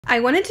I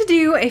wanted to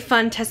do a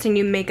fun testing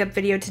new makeup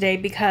video today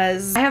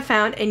because I have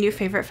found a new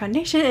favorite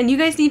foundation and you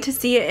guys need to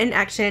see it in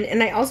action.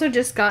 And I also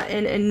just got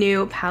in a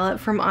new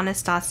palette from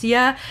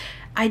Anastasia.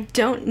 I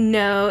don't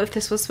know if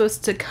this was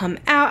supposed to come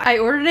out. I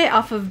ordered it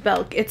off of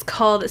Belk. It's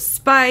called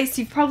Spice.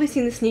 You've probably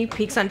seen the sneak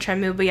peeks on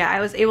Trendmove, but yeah, I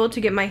was able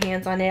to get my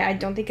hands on it. I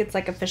don't think it's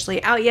like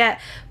officially out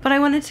yet, but I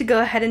wanted to go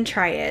ahead and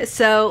try it.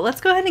 So let's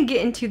go ahead and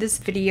get into this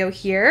video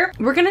here.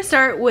 We're gonna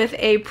start with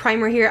a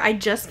primer here. I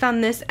just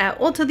found this at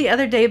Ulta the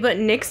other day, but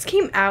NYX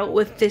came out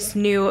with this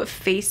new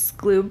face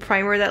glue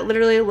primer that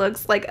literally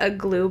looks like a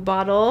glue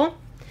bottle.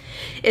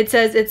 It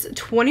says it's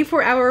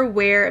 24-hour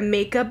wear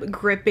makeup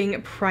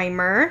gripping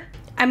primer.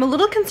 I'm a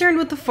little concerned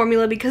with the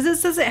formula because it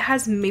says it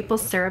has maple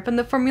syrup in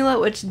the formula,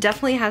 which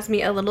definitely has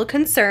me a little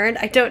concerned.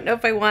 I don't know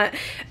if I want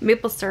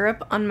maple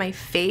syrup on my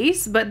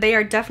face, but they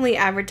are definitely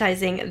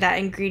advertising that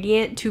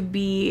ingredient to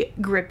be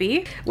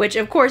grippy, which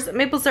of course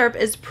maple syrup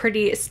is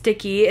pretty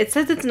sticky. It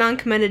says it's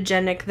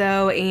non-comedogenic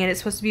though, and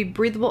it's supposed to be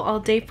breathable all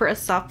day for a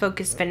soft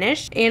focus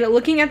finish. And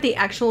looking at the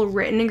actual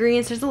written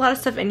ingredients, there's a lot of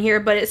stuff in here,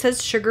 but it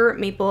says sugar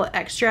maple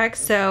extract,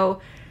 so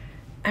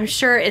I'm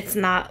sure it's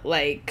not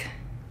like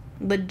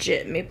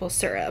legit maple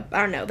syrup.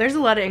 I don't know. There's a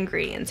lot of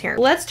ingredients here.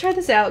 Let's try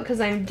this out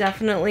because I'm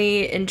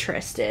definitely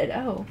interested.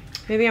 Oh,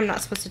 maybe I'm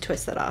not supposed to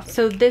twist that off.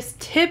 So this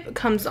tip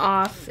comes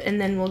off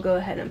and then we'll go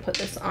ahead and put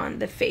this on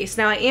the face.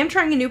 Now I am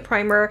trying a new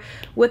primer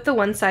with the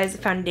One Size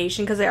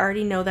foundation because I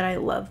already know that I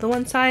love the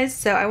One Size.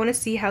 So I want to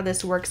see how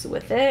this works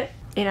with it.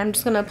 And I'm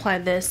just going to apply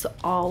this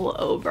all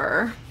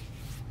over.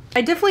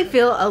 I definitely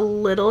feel a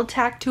little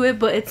tack to it,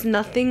 but it's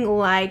nothing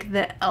like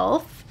the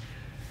e.l.f.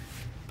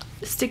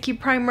 sticky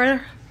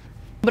primer.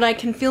 But I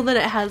can feel that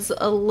it has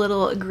a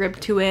little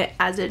grip to it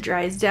as it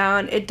dries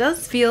down. It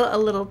does feel a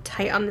little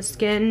tight on the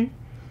skin,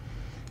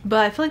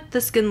 but I feel like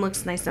the skin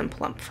looks nice and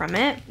plump from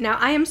it. Now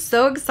I am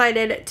so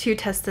excited to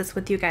test this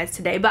with you guys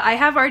today, but I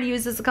have already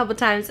used this a couple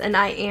times and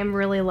I am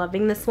really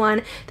loving this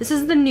one. This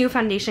is the new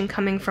foundation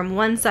coming from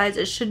One Size.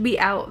 It should be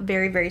out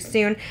very, very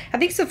soon. I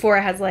think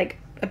Sephora has like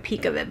a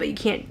peek of it, but you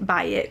can't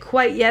buy it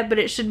quite yet, but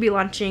it should be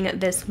launching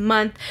this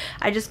month.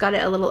 I just got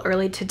it a little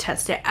early to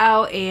test it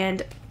out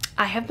and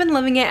I have been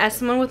loving it. As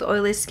someone with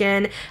oily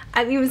skin,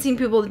 I've even seen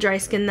people with dry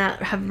skin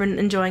that have been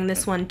enjoying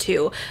this one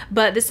too.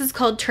 But this is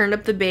called Turn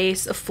Up the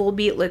Base Full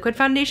Beat Liquid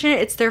Foundation.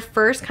 It's their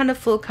first kind of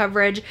full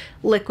coverage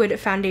liquid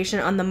foundation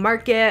on the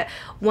market.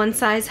 One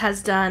Size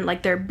has done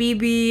like their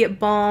BB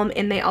balm,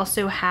 and they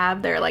also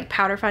have their like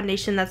powder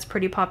foundation that's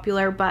pretty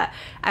popular. But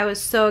I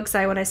was so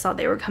excited when I saw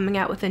they were coming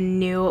out with a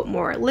new,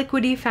 more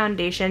liquidy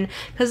foundation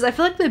because I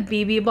feel like the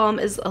BB balm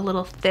is a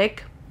little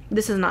thick.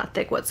 This is not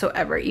thick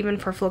whatsoever, even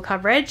for full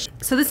coverage.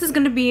 So this is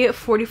going to be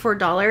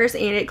 $44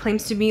 and it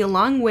claims to be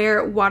long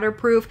wear,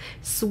 waterproof,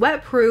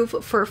 sweat proof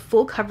for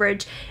full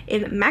coverage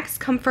and max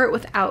comfort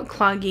without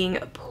clogging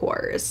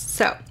pores.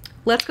 So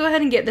let's go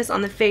ahead and get this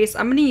on the face.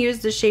 I'm going to use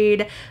the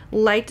shade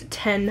Light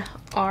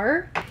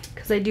 10R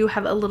because I do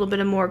have a little bit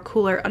of more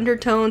cooler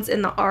undertones,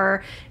 and the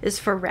R is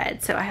for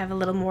red, so I have a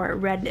little more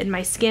red in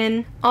my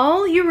skin.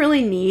 All you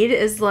really need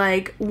is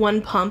like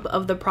one pump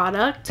of the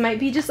product. It might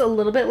be just a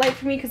little bit light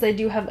for me because I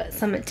do have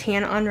some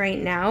tan on right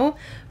now,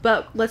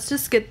 but let's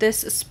just get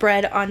this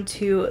spread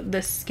onto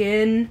the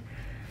skin.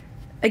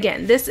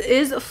 Again, this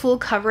is full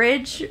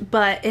coverage,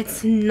 but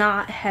it's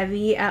not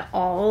heavy at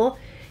all.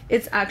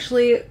 It's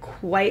actually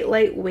quite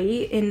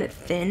lightweight and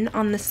thin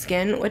on the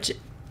skin, which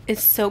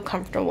is so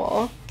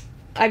comfortable.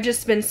 I've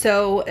just been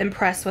so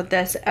impressed with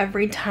this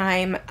every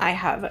time I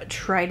have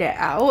tried it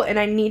out, and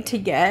I need to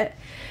get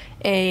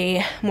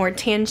a more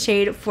tan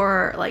shade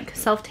for like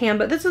self-tan,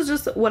 but this is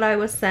just what I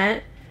was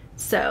sent,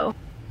 so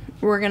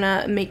we're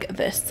gonna make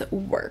this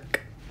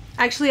work.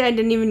 Actually, I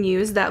didn't even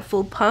use that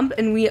full pump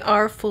and we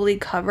are fully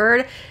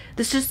covered.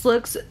 This just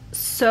looks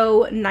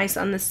so nice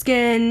on the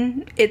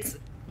skin. It's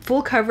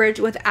full coverage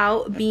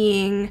without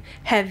being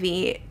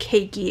heavy,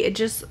 cakey. It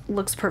just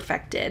looks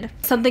perfected.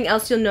 Something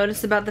else you'll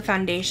notice about the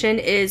foundation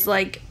is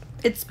like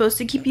it's supposed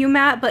to keep you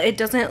matte, but it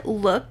doesn't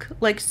look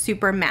like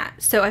super matte.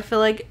 So I feel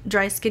like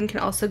dry skin can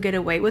also get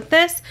away with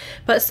this,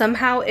 but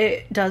somehow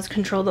it does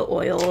control the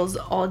oils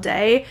all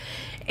day.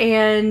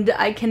 And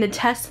I can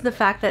attest to the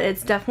fact that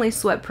it's definitely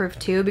sweat proof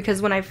too,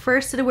 because when I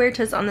first did a wear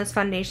test on this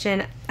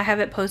foundation, I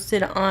have it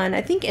posted on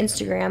I think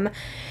Instagram,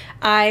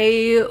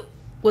 I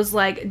was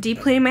like deep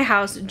cleaning my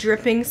house,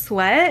 dripping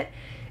sweat,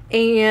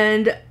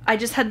 and I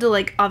just had to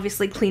like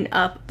obviously clean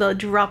up the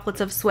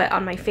droplets of sweat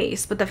on my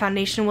face, but the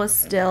foundation was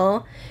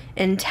still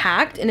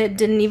intact and it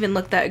didn't even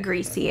look that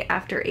greasy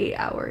after 8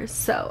 hours.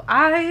 So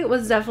I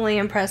was definitely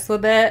impressed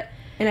with it,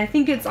 and I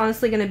think it's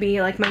honestly going to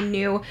be like my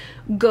new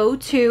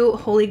go-to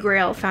holy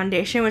grail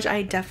foundation, which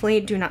I definitely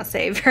do not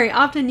say very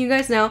often. You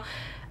guys know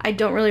I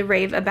don't really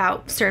rave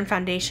about certain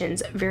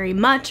foundations very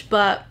much,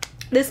 but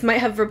this might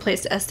have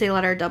replaced Estee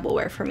Lauder Double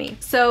Wear for me.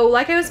 So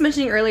like I was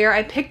mentioning earlier,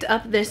 I picked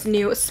up this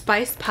new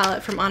Spice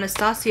palette from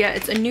Anastasia.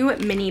 It's a new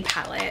mini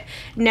palette.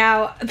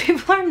 Now,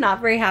 people are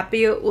not very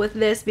happy with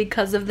this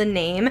because of the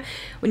name.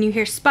 When you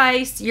hear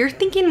Spice, you're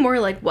thinking more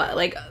like what?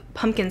 Like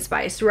pumpkin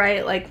spice,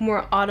 right? Like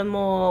more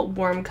autumnal,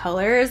 warm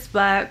colors,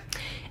 but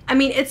I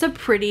mean, it's a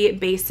pretty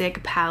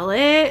basic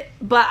palette,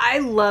 but I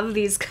love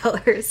these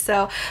colors,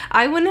 so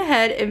I went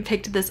ahead and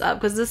picked this up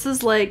because this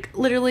is like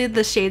literally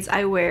the shades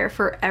I wear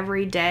for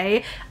every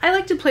day. I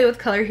like to play with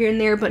color here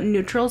and there, but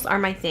neutrals are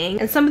my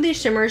thing, and some of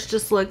these shimmers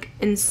just look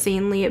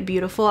insanely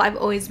beautiful. I've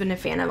always been a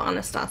fan of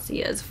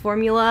Anastasia's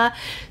formula,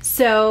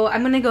 so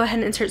I'm gonna go ahead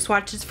and insert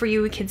swatches for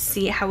you. We can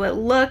see how it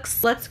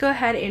looks. Let's go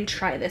ahead and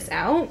try this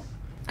out.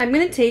 I'm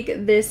gonna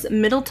take this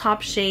middle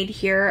top shade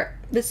here.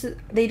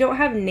 They don't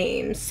have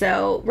names,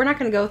 so we're not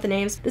gonna go with the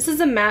names. This is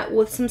a matte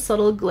with some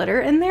subtle glitter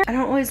in there. I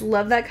don't always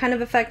love that kind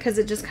of effect because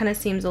it just kind of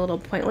seems a little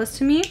pointless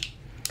to me.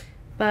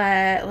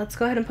 But let's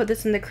go ahead and put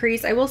this in the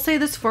crease. I will say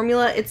this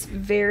formula, it's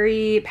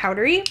very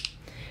powdery,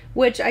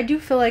 which I do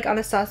feel like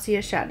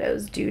Anastasia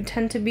shadows do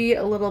tend to be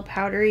a little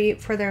powdery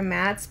for their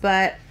mattes,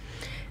 but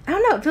I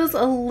don't know, it feels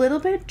a little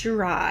bit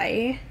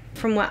dry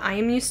from what I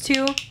am used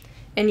to.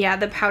 And yeah,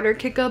 the powder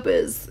kick up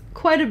is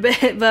quite a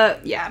bit,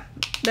 but yeah,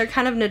 they're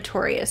kind of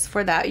notorious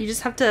for that. You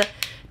just have to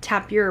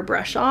tap your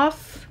brush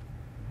off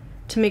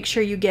to make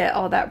sure you get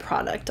all that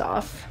product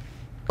off.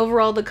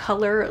 Overall, the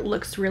color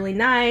looks really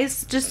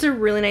nice. Just a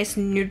really nice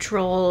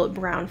neutral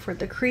brown for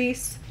the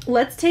crease.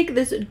 Let's take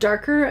this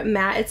darker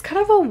matte. It's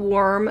kind of a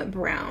warm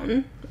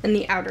brown in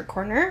the outer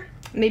corner.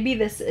 Maybe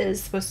this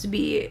is supposed to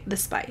be the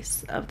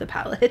spice of the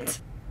palette.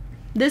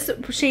 This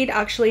shade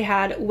actually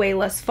had way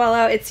less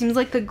fallout. It seems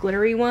like the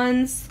glittery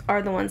ones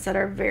are the ones that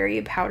are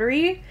very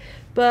powdery,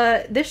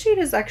 but this shade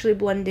is actually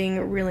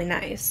blending really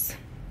nice.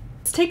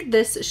 Let's take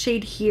this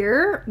shade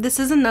here. This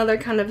is another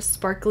kind of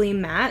sparkly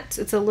matte.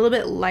 It's a little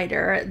bit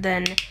lighter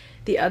than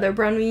the other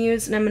brown we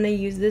used, and I'm going to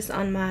use this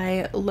on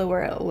my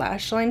lower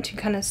lash line to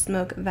kind of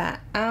smoke that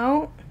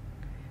out.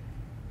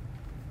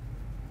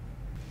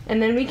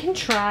 And then we can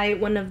try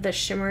one of the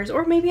shimmers,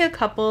 or maybe a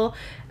couple.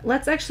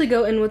 Let's actually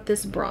go in with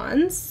this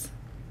bronze.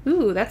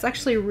 Ooh, that's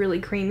actually really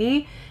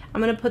creamy.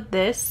 I'm gonna put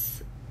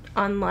this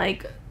on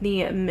like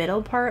the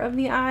middle part of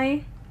the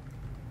eye.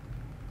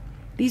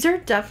 These are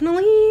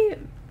definitely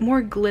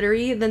more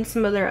glittery than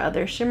some of their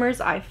other shimmers,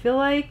 I feel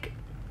like.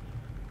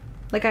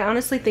 Like, I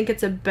honestly think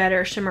it's a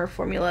better shimmer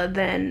formula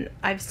than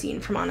I've seen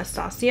from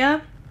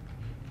Anastasia,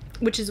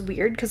 which is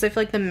weird because I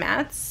feel like the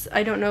mattes,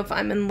 I don't know if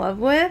I'm in love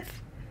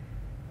with,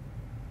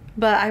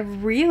 but I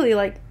really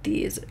like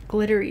these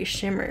glittery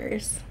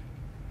shimmers.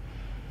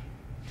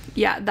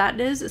 Yeah, that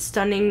is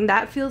stunning.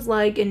 That feels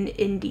like an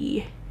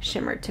indie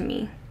shimmer to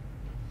me.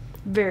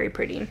 Very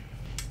pretty.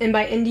 And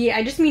by indie,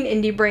 I just mean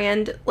indie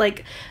brand,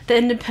 like the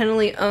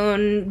independently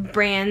owned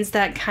brands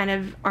that kind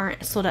of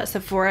aren't sold at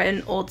Sephora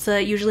and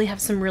Ulta usually have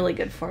some really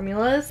good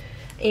formulas.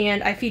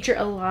 And I feature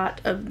a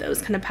lot of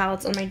those kind of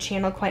palettes on my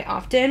channel quite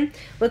often.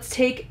 Let's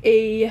take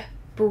a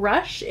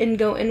brush and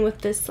go in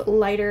with this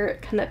lighter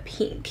kind of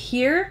pink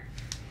here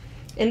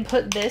and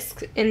put this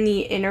in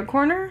the inner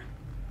corner.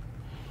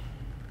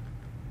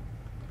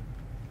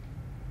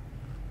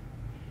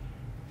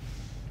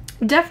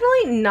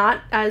 Definitely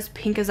not as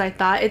pink as I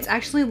thought. It's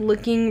actually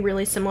looking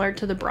really similar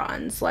to the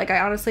bronze. Like, I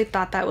honestly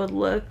thought that would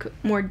look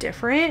more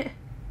different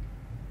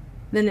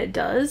than it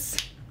does.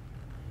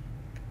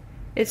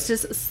 It's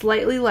just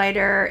slightly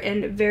lighter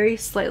and very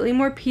slightly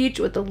more peach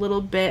with a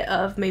little bit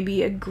of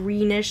maybe a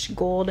greenish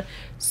gold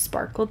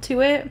sparkle to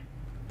it.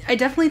 I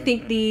definitely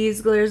think these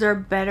glitters are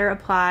better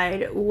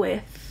applied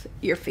with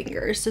your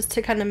fingers just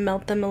to kind of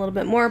melt them a little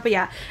bit more. But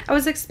yeah, I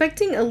was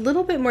expecting a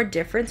little bit more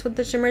difference with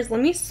the shimmers. Let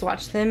me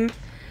swatch them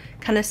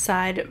kind of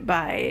side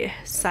by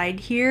side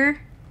here.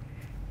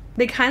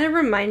 They kind of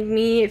remind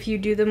me, if you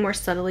do them more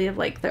subtly, of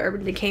like the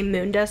Urban Decay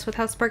Moon Dust with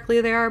how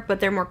sparkly they are, but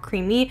they're more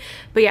creamy.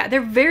 But yeah,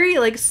 they're very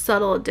like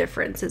subtle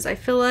differences. I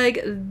feel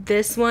like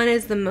this one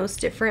is the most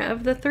different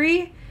of the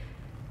three.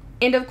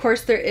 And of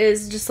course there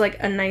is just like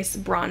a nice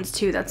bronze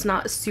too that's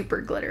not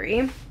super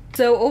glittery.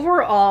 So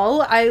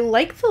overall, I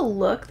like the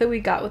look that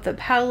we got with the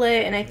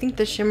palette, and I think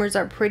the shimmers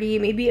are pretty,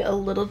 maybe a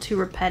little too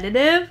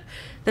repetitive.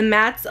 The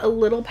matte's a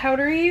little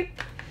powdery,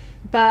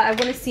 but I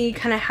want to see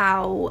kind of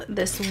how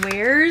this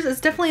wears. It's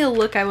definitely a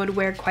look I would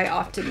wear quite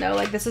often though.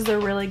 Like, this is a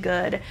really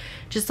good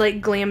just like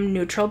glam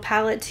neutral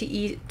palette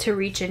to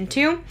reach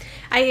into.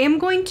 I am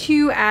going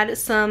to add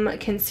some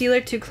concealer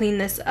to clean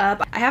this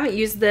up. I haven't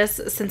used this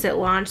since it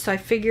launched, so I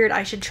figured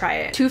I should try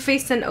it. Too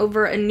Faced sent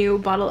over a new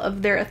bottle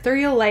of their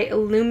Ethereal Light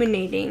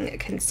Illuminating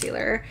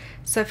Concealer,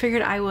 so I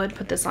figured I would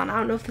put this on. I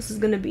don't know if this is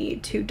going to be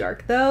too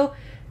dark though,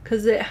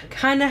 because it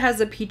kind of has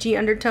a peachy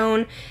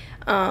undertone.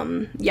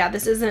 Yeah,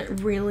 this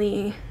isn't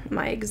really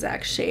my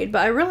exact shade,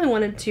 but I really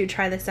wanted to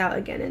try this out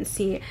again and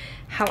see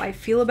how I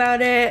feel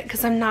about it,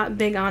 because I'm not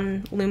big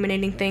on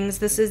illuminating things.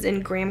 This is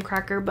in Graham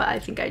Cracker, but I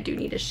think I do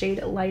need a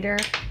shade lighter.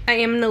 I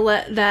am gonna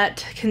let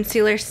that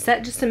concealer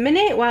set just a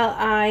minute while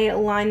I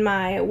line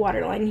my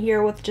waterline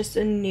here with just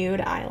a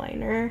nude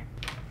eyeliner,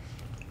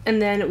 and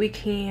then we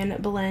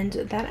can blend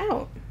that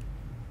out.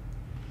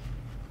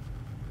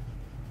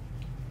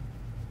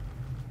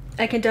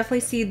 I can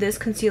definitely see this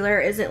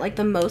concealer isn't like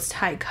the most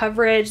high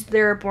coverage.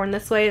 Their Born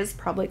This Way is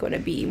probably going to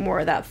be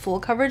more of that full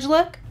coverage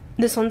look.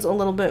 This one's a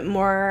little bit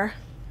more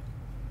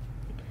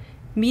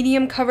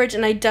medium coverage,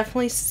 and I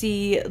definitely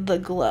see the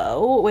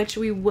glow, which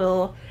we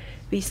will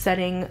be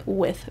setting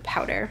with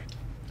powder.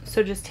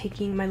 So just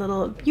taking my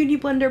little beauty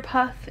blender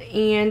puff,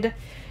 and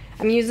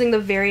I'm using the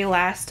very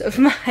last of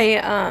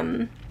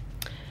my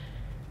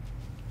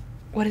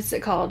what is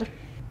it called,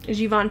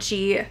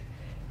 Givenchy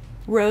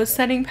rose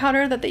setting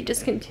powder that they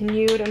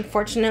discontinued,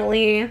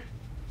 unfortunately,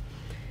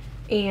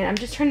 and I'm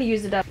just trying to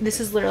use it up. This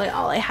is literally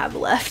all I have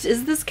left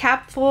is this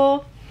cap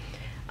full.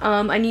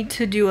 I need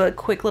to do a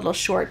quick little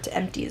short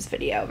empties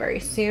video very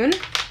soon.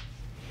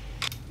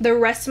 The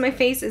rest of my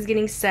face is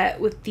getting set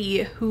with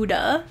the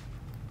Huda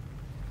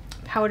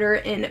powder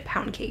in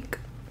Pound Cake.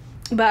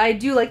 But I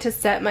do like to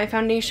set my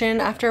foundation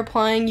after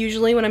applying,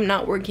 usually when I'm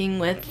not working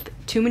with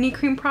too many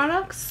cream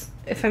products.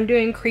 If I'm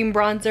doing cream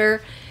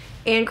bronzer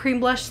and cream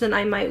blush, then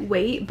I might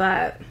wait,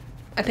 but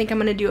I think I'm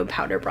going to do a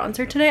powder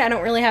bronzer today. I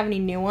don't really have any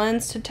new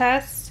ones to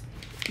test.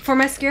 For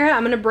mascara,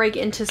 I'm going to break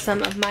into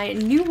some of my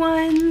new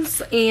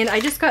ones, and I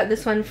just got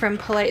this one from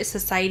Polite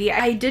Society.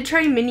 I did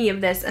try many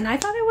of this, and I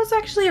thought it was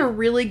actually a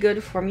really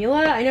good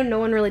formula. I know no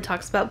one really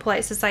talks about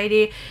Polite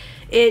Society.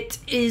 It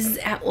is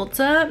at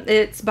Ulta.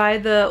 It's by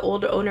the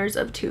old owners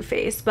of Too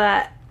Faced,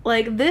 but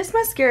like this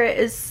mascara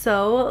is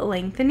so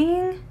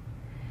lengthening.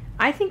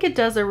 I think it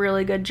does a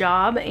really good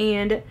job,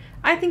 and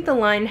I think the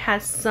line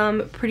has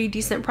some pretty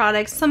decent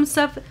products. Some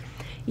stuff,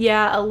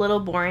 yeah, a little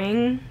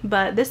boring,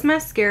 but this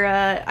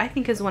mascara I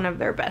think is one of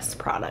their best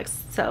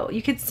products. So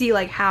you could see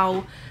like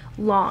how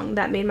long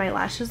that made my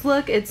lashes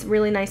look. It's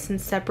really nice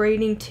and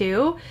separating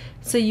too,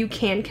 so you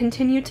can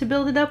continue to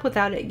build it up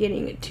without it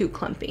getting too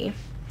clumpy.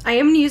 I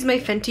am going to use my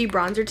Fenty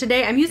bronzer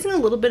today. I'm using a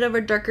little bit of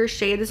a darker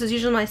shade. This is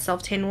usually my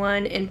self-tan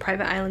one in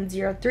Private Island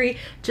 03,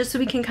 just so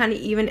we can kind of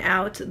even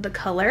out the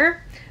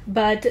color.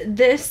 But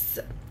this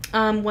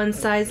One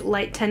Size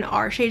Light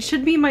 10R shade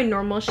should be my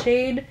normal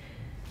shade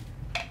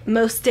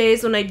most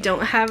days when I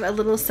don't have a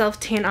little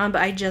self-tan on,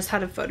 but I just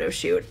had a photo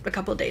shoot a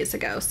couple days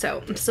ago,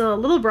 so I'm still a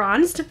little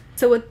bronzed.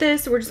 So with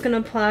this, we're just going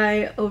to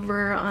apply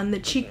over on the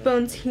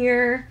cheekbones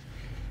here.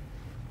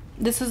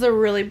 This is a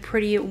really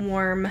pretty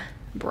warm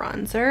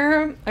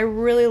bronzer. I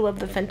really love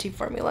the Fenty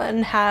formula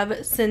and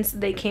have since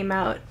they came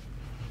out.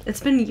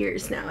 It's been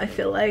years now, I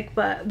feel like,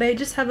 but they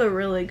just have a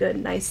really good,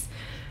 nice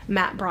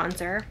matte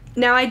bronzer.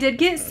 Now, I did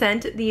get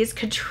sent these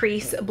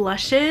Catrice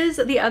blushes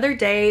the other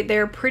day.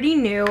 They're pretty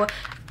new.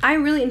 I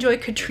really enjoy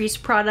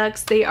Catrice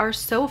products. They are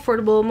so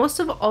affordable. Most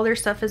of all their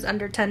stuff is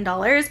under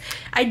 $10.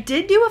 I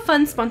did do a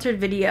fun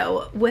sponsored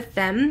video with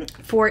them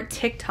for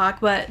TikTok,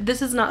 but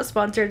this is not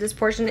sponsored. This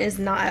portion is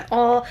not at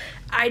all.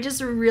 I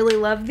just really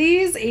love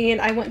these,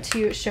 and I want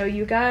to show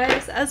you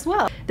guys as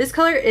well. This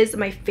color is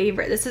my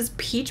favorite. This is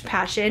Peach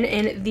Passion,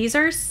 and these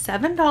are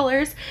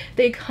 $7.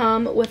 They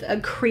come with a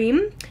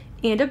cream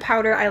and a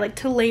powder. I like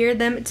to layer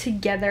them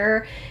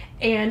together,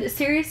 and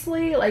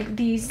seriously, like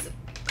these,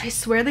 I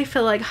swear they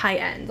feel like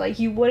high-end. Like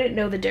you wouldn't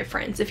know the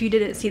difference if you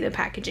didn't see the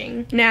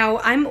packaging. Now,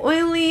 I'm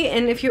oily,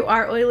 and if you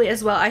are oily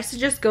as well, I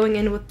suggest going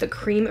in with the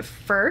cream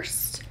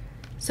first.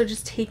 So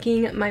just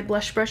taking my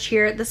blush brush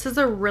here. This is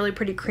a really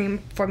pretty cream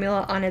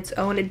formula on its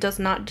own. It does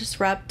not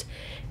disrupt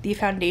the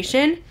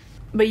foundation,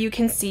 but you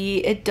can see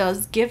it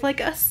does give like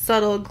a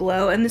subtle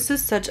glow, and this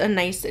is such a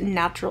nice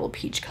natural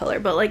peach color,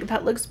 but like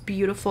that looks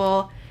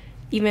beautiful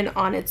even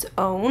on its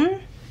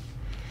own.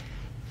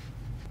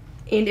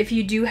 And if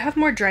you do have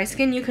more dry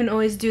skin, you can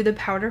always do the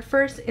powder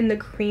first and the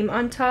cream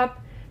on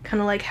top, kind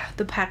of like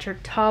the Patrick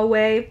Ta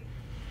way,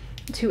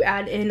 to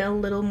add in a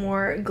little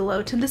more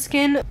glow to the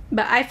skin.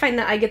 But I find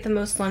that I get the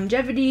most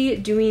longevity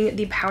doing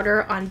the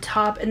powder on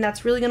top, and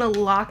that's really going to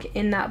lock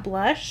in that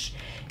blush,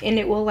 and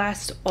it will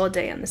last all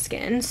day on the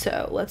skin.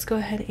 So let's go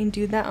ahead and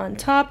do that on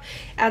top.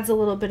 Adds a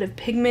little bit of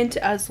pigment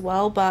as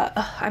well, but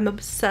I'm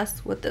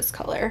obsessed with this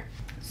color.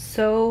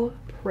 So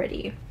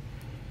pretty.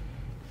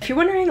 If you're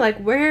wondering like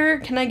where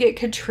can I get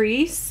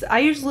Catrice, I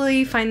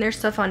usually find their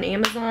stuff on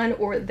Amazon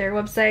or their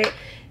website.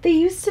 They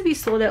used to be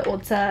sold at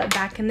Ulta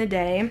back in the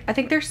day. I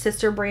think they're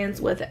sister brands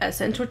with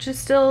Essence, which is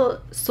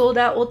still sold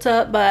at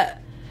Ulta, but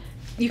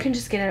you can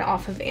just get it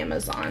off of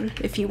Amazon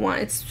if you want.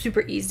 It's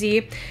super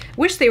easy.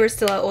 Wish they were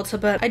still at Ulta,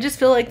 but I just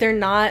feel like they're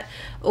not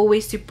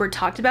always super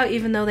talked about,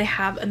 even though they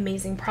have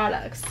amazing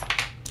products.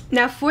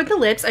 Now for the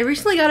lips, I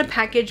recently got a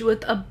package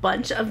with a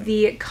bunch of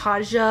the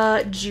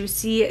Kaja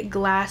Juicy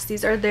Glass.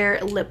 These are their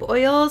lip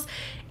oils,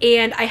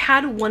 and I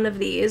had one of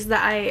these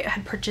that I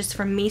had purchased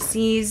from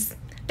Macy's.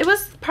 It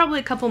was probably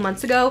a couple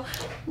months ago.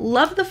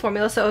 Loved the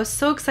formula, so I was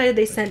so excited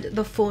they sent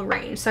the full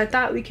range. So I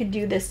thought we could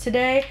do this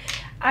today.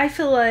 I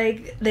feel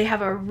like they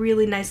have a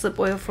really nice lip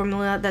oil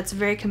formula that's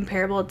very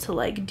comparable to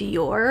like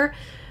Dior,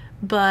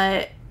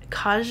 but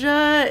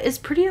Kaja is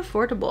pretty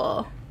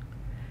affordable.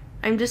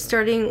 I'm just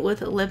starting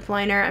with a lip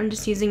liner. I'm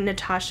just using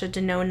Natasha,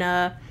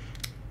 Denona,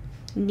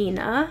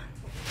 Nina.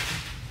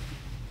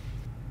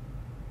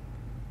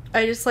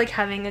 I just like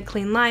having a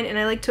clean line, and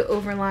I like to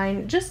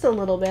overline just a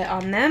little bit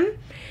on them.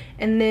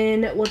 And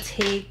then we'll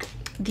take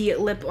the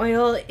lip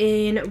oil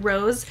in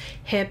Rose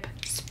Hip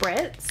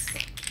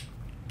Spritz.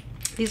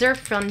 These are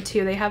fun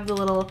too. They have the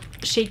little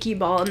shaky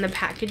ball in the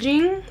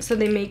packaging, so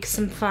they make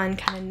some fun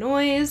kind of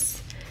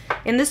noise.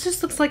 And this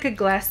just looks like a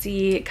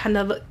glassy kind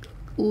of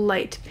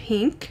light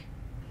pink.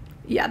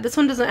 Yeah, this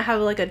one doesn't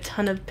have like a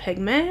ton of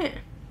pigment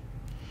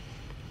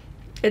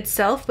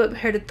itself, but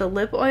paired with the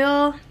lip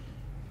oil,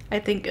 I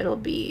think it'll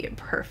be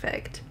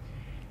perfect.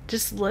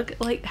 Just look,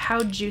 like,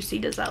 how juicy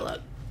does that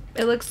look?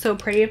 It looks so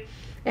pretty.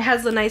 It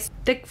has a nice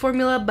thick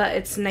formula, but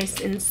it's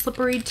nice and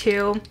slippery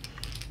too.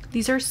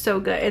 These are so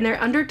good, and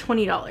they're under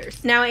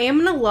 $20. Now I am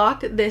gonna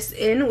lock this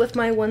in with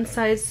my One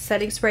Size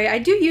setting spray. I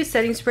do use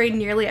setting spray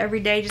nearly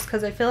every day just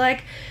because I feel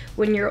like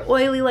when you're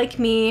oily like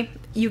me,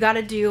 you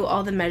gotta do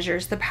all the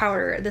measures, the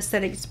powder, the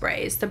setting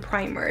sprays, the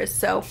primers.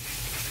 So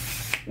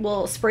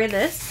we'll spray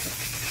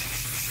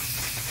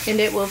this and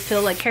it will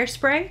feel like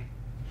hairspray.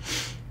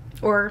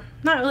 Or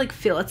not like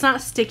feel, it's not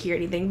sticky or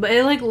anything, but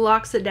it like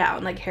locks it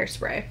down like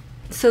hairspray.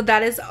 So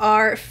that is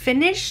our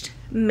finished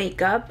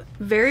makeup.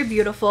 Very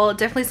beautiful.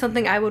 Definitely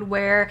something I would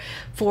wear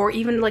for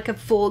even like a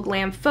full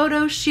glam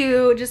photo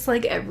shoot, just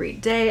like every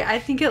day. I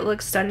think it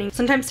looks stunning.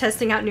 Sometimes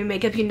testing out new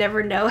makeup, you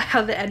never know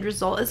how the end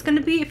result is going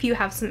to be if you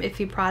have some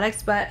iffy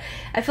products, but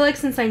I feel like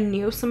since I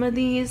knew some of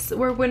these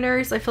were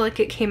winners, I feel like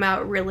it came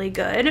out really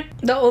good.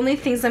 The only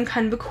things I'm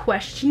kind of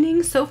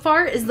questioning so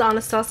far is the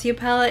Anastasia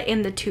palette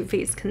and the Too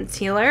Faced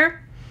concealer.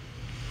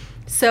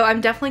 So I'm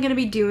definitely going to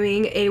be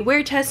doing a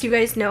wear test. You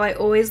guys know I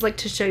always like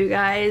to show you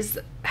guys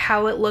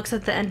how it looks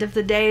at the end of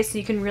the day so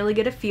you can really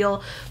get a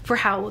feel for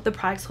how the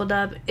products hold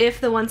up.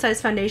 If the One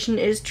Size foundation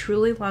is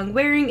truly long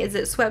wearing, is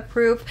it sweat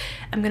proof?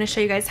 I'm going to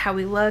show you guys how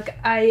we look.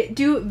 I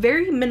do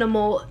very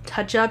minimal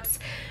touch-ups.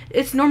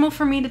 It's normal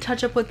for me to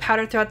touch up with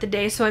powder throughout the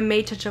day, so I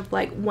may touch up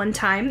like one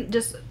time,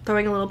 just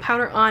throwing a little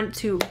powder on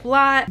to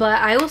blot. But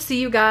I will see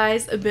you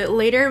guys a bit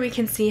later. We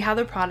can see how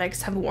the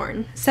products have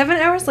worn. 7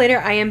 hours later,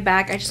 I am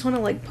back. I just want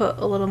to like put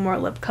a little more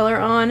lip color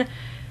on.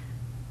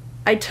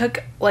 I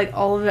took like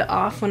all of it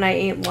off when I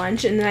ate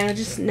lunch and then I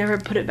just never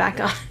put it back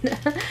on.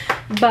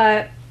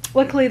 But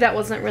luckily that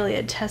wasn't really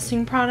a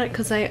testing product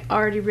because I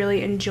already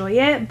really enjoy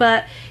it.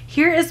 But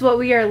here is what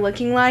we are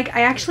looking like.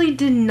 I actually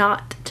did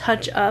not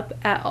touch up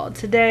at all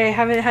today. I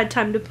haven't had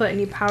time to put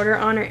any powder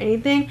on or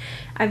anything.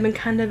 I've been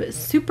kind of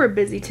super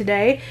busy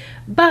today.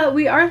 But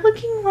we are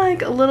looking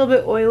like a little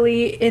bit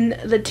oily in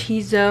the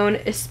T-zone,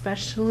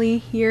 especially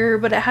here.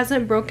 But it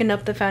hasn't broken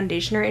up the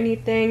foundation or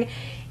anything.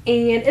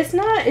 And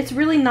it's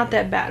really not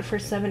that bad for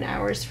 7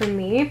 hours for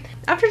me.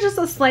 After just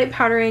a slight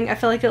powdering, I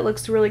feel like it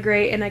looks really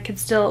great and I could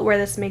still wear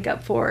this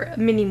makeup for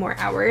many more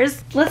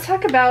hours. Let's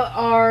talk about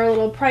our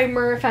little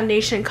primer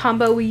foundation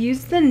combo. We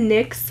used the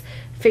NYX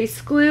face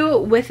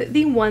glue with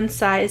the One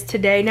Size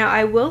today. Now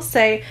I will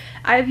say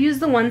I've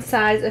used the One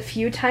Size a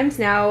few times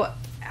now.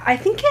 I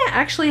think it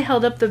actually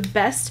held up the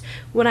best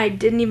when I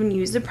didn't even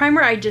use the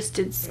primer. I just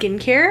did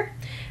skincare.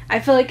 I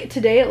feel like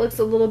today it looks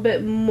a little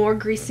bit more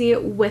greasy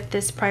with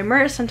this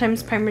primer.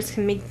 Sometimes primers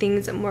can make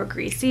things more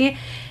greasy.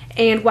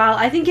 And while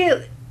I think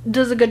it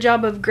does a good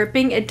job of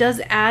gripping, it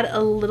does add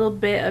a little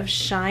bit of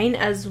shine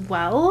as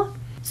well.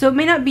 So it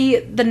may not be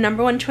the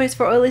 #1 choice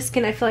for oily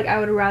skin. I feel like I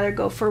would rather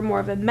go for more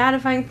of a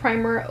mattifying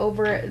primer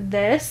over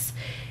this.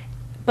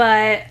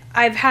 But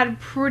I've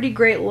had pretty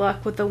great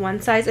luck with the One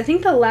Size. I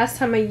think the last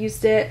time I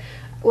used it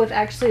with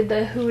actually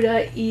the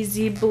Huda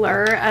Easy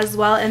Blur as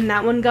well, and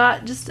that one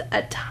got just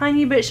a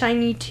tiny bit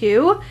shiny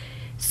too.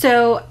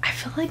 So I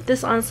feel like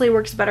this honestly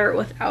works better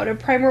without a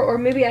primer, or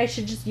maybe I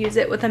should just use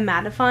it with a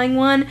mattifying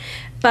one.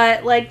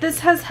 But like this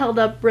has held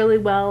up really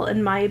well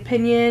in my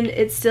opinion.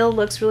 It still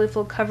looks really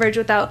full coverage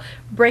without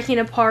breaking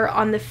apart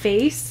on the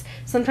face.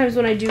 Sometimes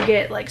when I do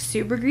get like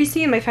super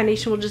greasy and my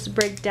foundation will just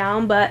break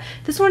down, but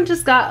this one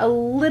just got a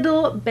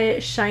little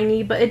bit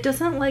shiny, but it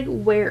doesn't like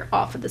wear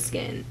off of the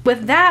skin.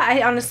 With that,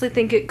 I honestly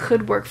think it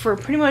could work for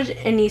pretty much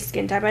any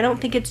skin type. I don't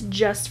think it's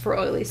just for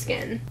oily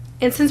skin.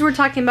 And since we're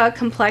talking about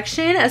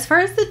complexion, as far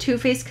as the Too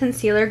Faced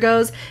concealer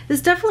goes,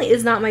 this definitely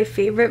is not my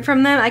favorite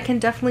from them. I can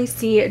definitely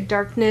see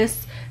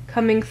darkness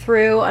coming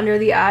through under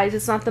the eyes.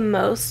 It's not the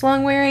most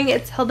long wearing.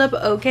 It's held up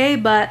okay,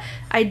 but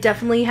I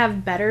definitely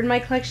have better in my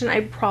collection.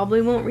 I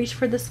probably won't reach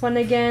for this one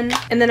again.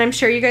 And then I'm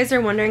sure you guys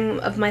are wondering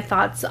of my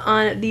thoughts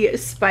on the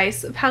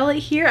Spice palette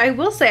here. I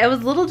will say I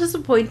was a little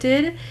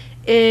disappointed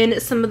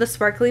in some of the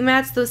sparkly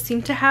mattes. Those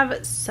seem to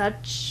have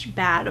such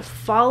bad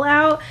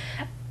fallout.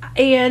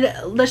 And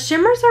the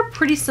shimmers are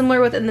pretty similar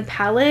within the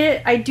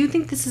palette. I do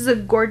think this is a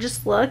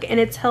gorgeous look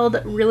and it's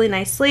held really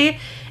nicely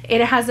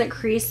and it hasn't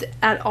creased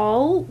at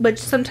all, but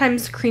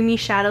sometimes creamy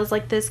shadows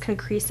like this can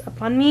crease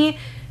up on me.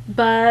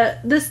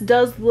 But this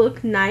does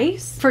look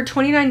nice. For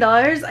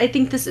 $29, I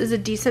think this is a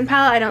decent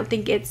palette. I don't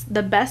think it's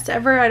the best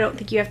ever. I don't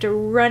think you have to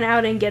run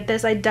out and get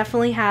this. I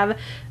definitely have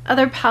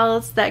other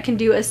palettes that can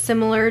do a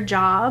similar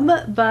job,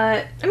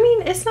 but I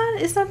mean,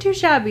 it's not too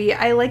shabby.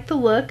 I like the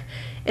look.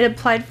 It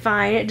applied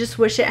fine. I just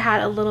wish it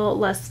had a little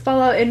less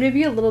fallout and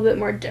maybe a little bit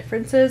more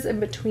differences in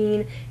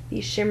between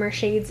these shimmer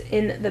shades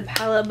in the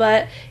palette,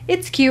 but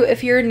it's cute.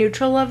 If you're a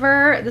neutral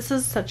lover, this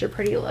is such a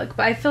pretty look,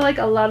 but I feel like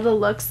a lot of the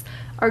looks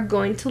are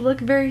going to look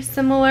very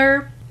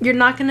similar. you're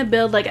not going to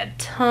build like a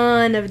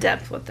ton of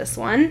depth with this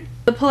one.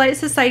 The Polite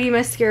Society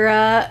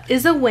mascara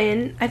is a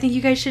win. I think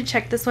you guys should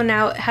check this one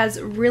out. It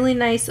has really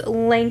nice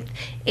length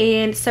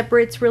and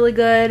separates really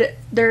good.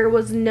 There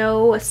was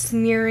no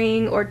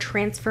smearing or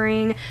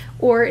transferring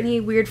or any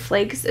weird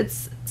flakes.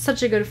 It's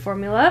such a good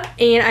formula.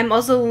 And I'm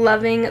also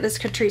loving this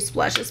Catrice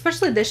blush,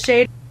 especially this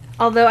shade.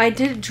 Although I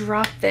did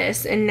drop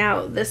this and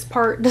now this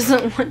part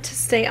doesn't want to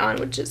stay on,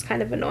 which is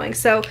kind of annoying.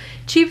 So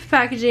cheap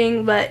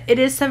packaging, but it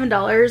is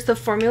 $7. The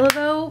formula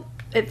though,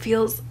 it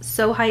feels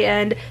so high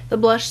end. The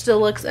blush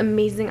still looks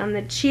amazing on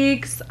the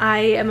cheeks. I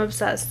am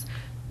obsessed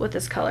with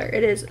this color.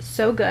 It is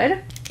so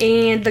good.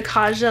 And the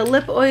Kaja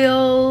lip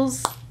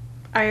oils,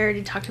 I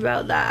already talked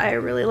about that. I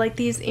really like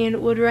these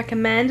and would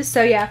recommend.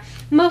 So yeah,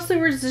 mostly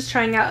we're just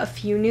trying out a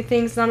few new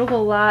things, not a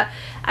whole lot.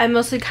 I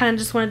mostly kind of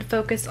just wanted to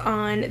focus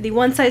on the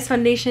One Size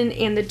foundation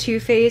and the Too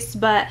Faced,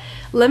 but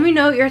let me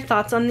know your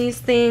thoughts on these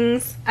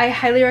things. I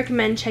highly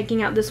recommend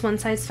checking out this One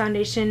Size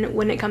foundation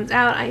when it comes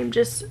out. I am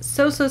just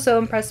so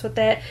impressed with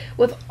it.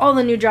 With all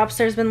the new drops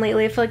there's been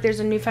lately, I feel like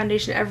there's a new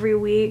foundation every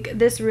week.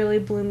 This really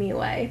blew me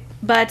away.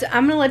 But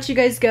I'm gonna let you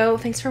guys go.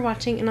 Thanks for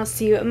watching and I'll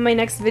see you in my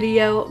next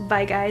video.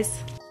 Bye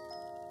guys.